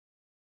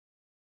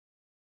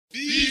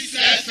This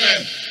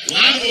FM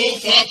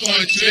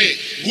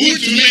 104.3.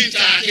 Good to meet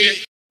you.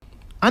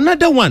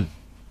 Another one.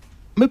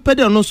 Me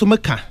pede ono so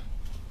meka.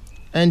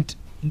 And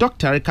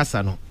Dr.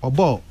 Kasano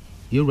obo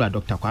yewura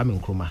Dr. Kwame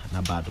Nkrumah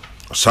na bado.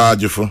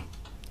 Sajifo.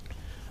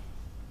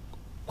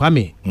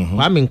 Kwame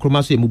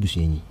Nkrumah so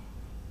emubusuanyi.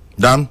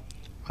 Dan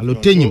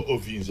Alotenyim.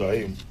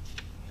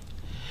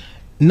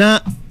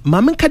 Na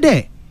mamenka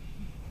de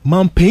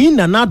mampein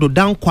na nado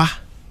dankwa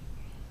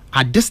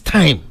at this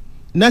time.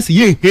 Na se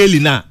ye heli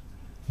na.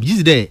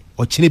 Is there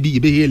or Chinebi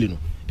Ibe Heli no?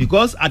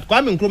 Because at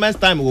Kwame Nkrumah's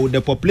time with the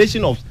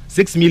population of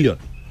 6 million.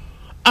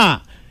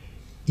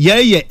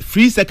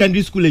 Free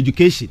secondary school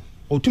education.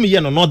 Or to me,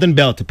 no northern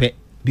belt to pay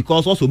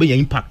because also be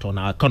impact on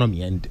our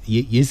economy and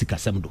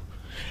and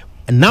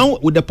now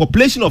with the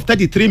population of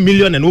 33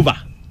 million and over,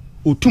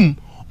 Utum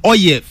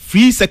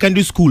free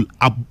secondary school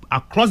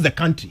across the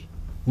country.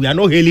 We are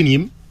not hailing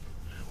him.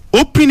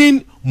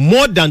 Opening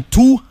more than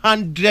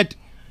 200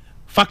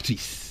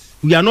 factories.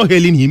 We are not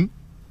hailing him.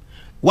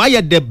 Why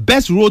are the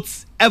best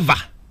roads ever?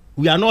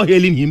 We are not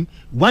hailing him.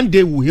 One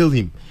day we'll hail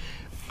him.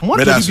 What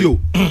do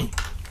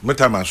But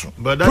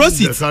that's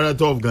the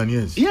character of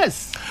Ghanaians.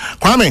 Yes.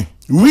 Kwame,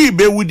 we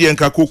be with the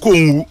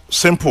Nkakoko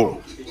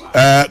simple.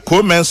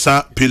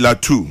 Commensa pillar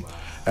 2.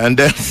 And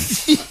then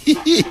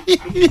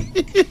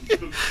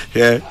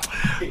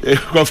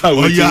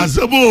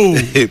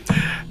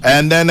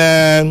and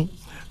then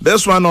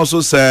this one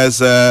also says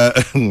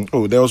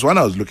there was one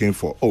I was looking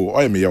for.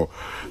 No,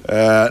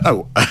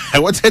 I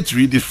wanted to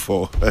read it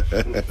for.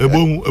 In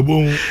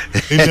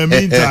the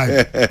meantime,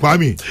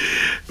 Kwame,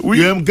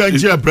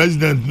 the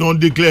president non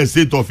declare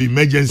state of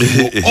emergency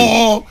for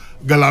all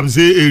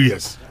Galamsey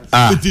areas.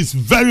 It is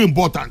very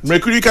important.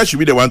 Mireku should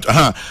be the one.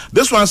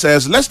 This one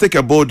says, let's take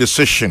a bold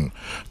decision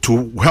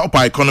to help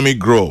our economy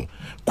grow.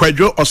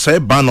 Kwadwo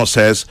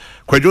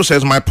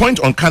says, my point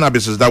on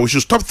cannabis is that we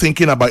should stop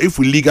thinking about if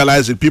we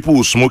legalize it, people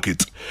will smoke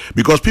it.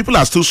 Because people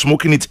are still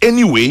smoking it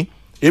anyway,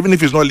 even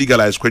if it's not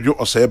legalized. Kwadwo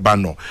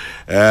Osebano.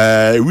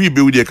 We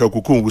build the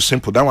Kakuku was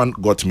simple. That one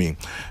got me.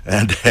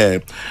 And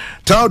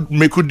tell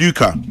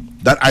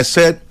Mireku that I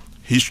said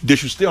they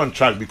should stay on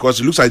track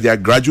because it looks like they are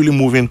gradually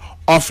moving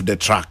off the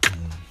track.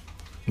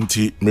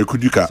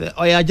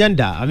 Our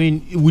agenda, I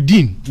mean,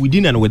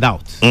 within and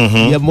without.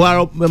 Yeah,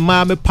 more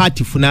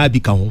party for now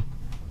become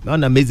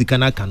not amazing.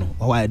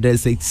 Why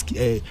there's a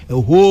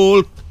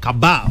whole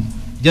cabal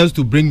just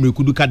to bring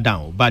Mireku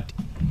down, but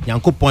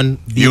Yankopon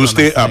you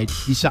stay up.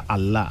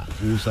 Inshallah,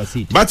 we will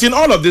succeed. But in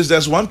all of this,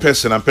 there's one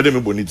person I'm paying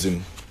me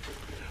bonitin.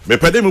 Me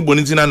paying me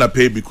bonitin and I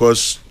pay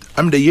because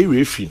I'm the year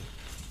refin.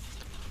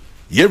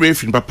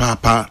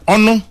 Papa. Oh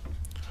no,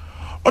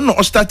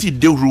 I started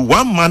the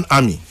 1 man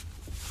army.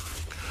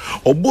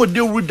 Obo de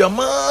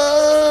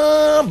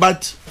rudama,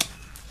 but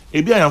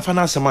ebi I am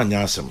fana asem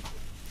anya asem.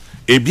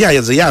 Ebi I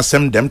say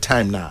asem them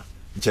time na.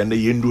 Chende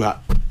yendu ha.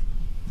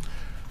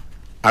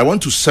 I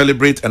want to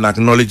celebrate and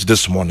acknowledge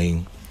this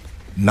morning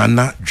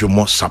Nana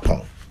Jomo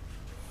Sapon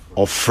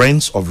of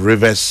Friends of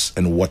Rivers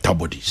and Water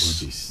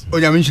Bodies.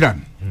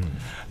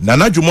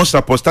 Nana Jomo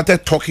Sapon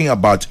started talking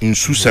about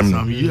Insusem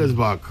some years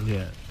back.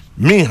 Yeah.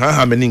 Me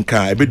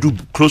I be do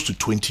close to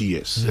 20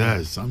 years.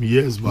 Yes, some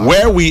years back.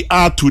 Where we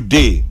are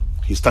today,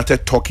 he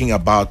started talking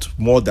about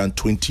more than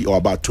 20 or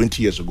about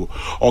 20 years ago.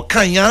 Or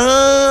Kanya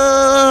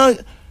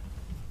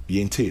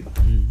Yente.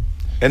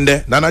 And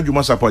then Nana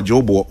Juma Sapa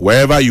Jobo,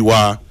 wherever you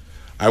are,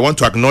 I want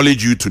to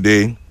acknowledge you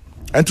today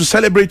and to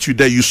celebrate you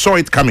there. You saw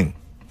it coming.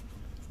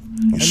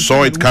 You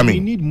saw it coming. We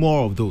need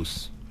more of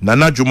those.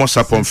 Nana Juma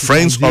Sapon,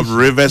 Friends of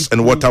Rivers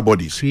and Water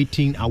Bodies.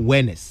 Creating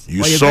awareness.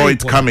 You saw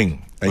it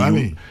coming.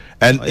 And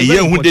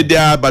you who did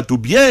there, but to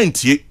be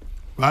empty.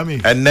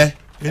 And then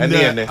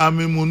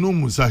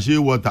Munum sachet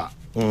water.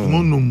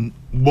 Munum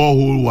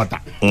borehole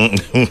water.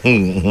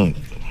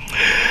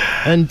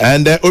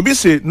 And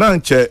obviously,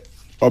 Nanche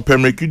or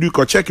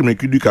Mireku check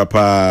Mireku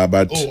pa,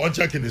 but I'm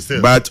checking the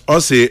same. But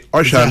also,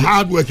 he's a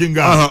hard-working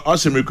guy.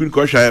 Also, Mireku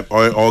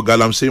or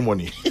Galamsey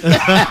money.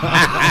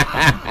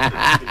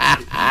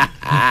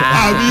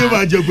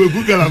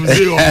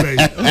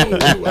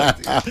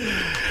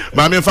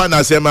 Mami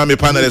Fana say, Mami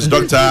panelist,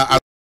 Doctor.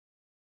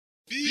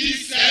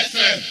 This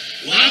FM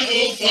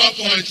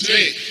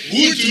 104.3.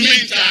 Good to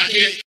meet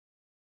you.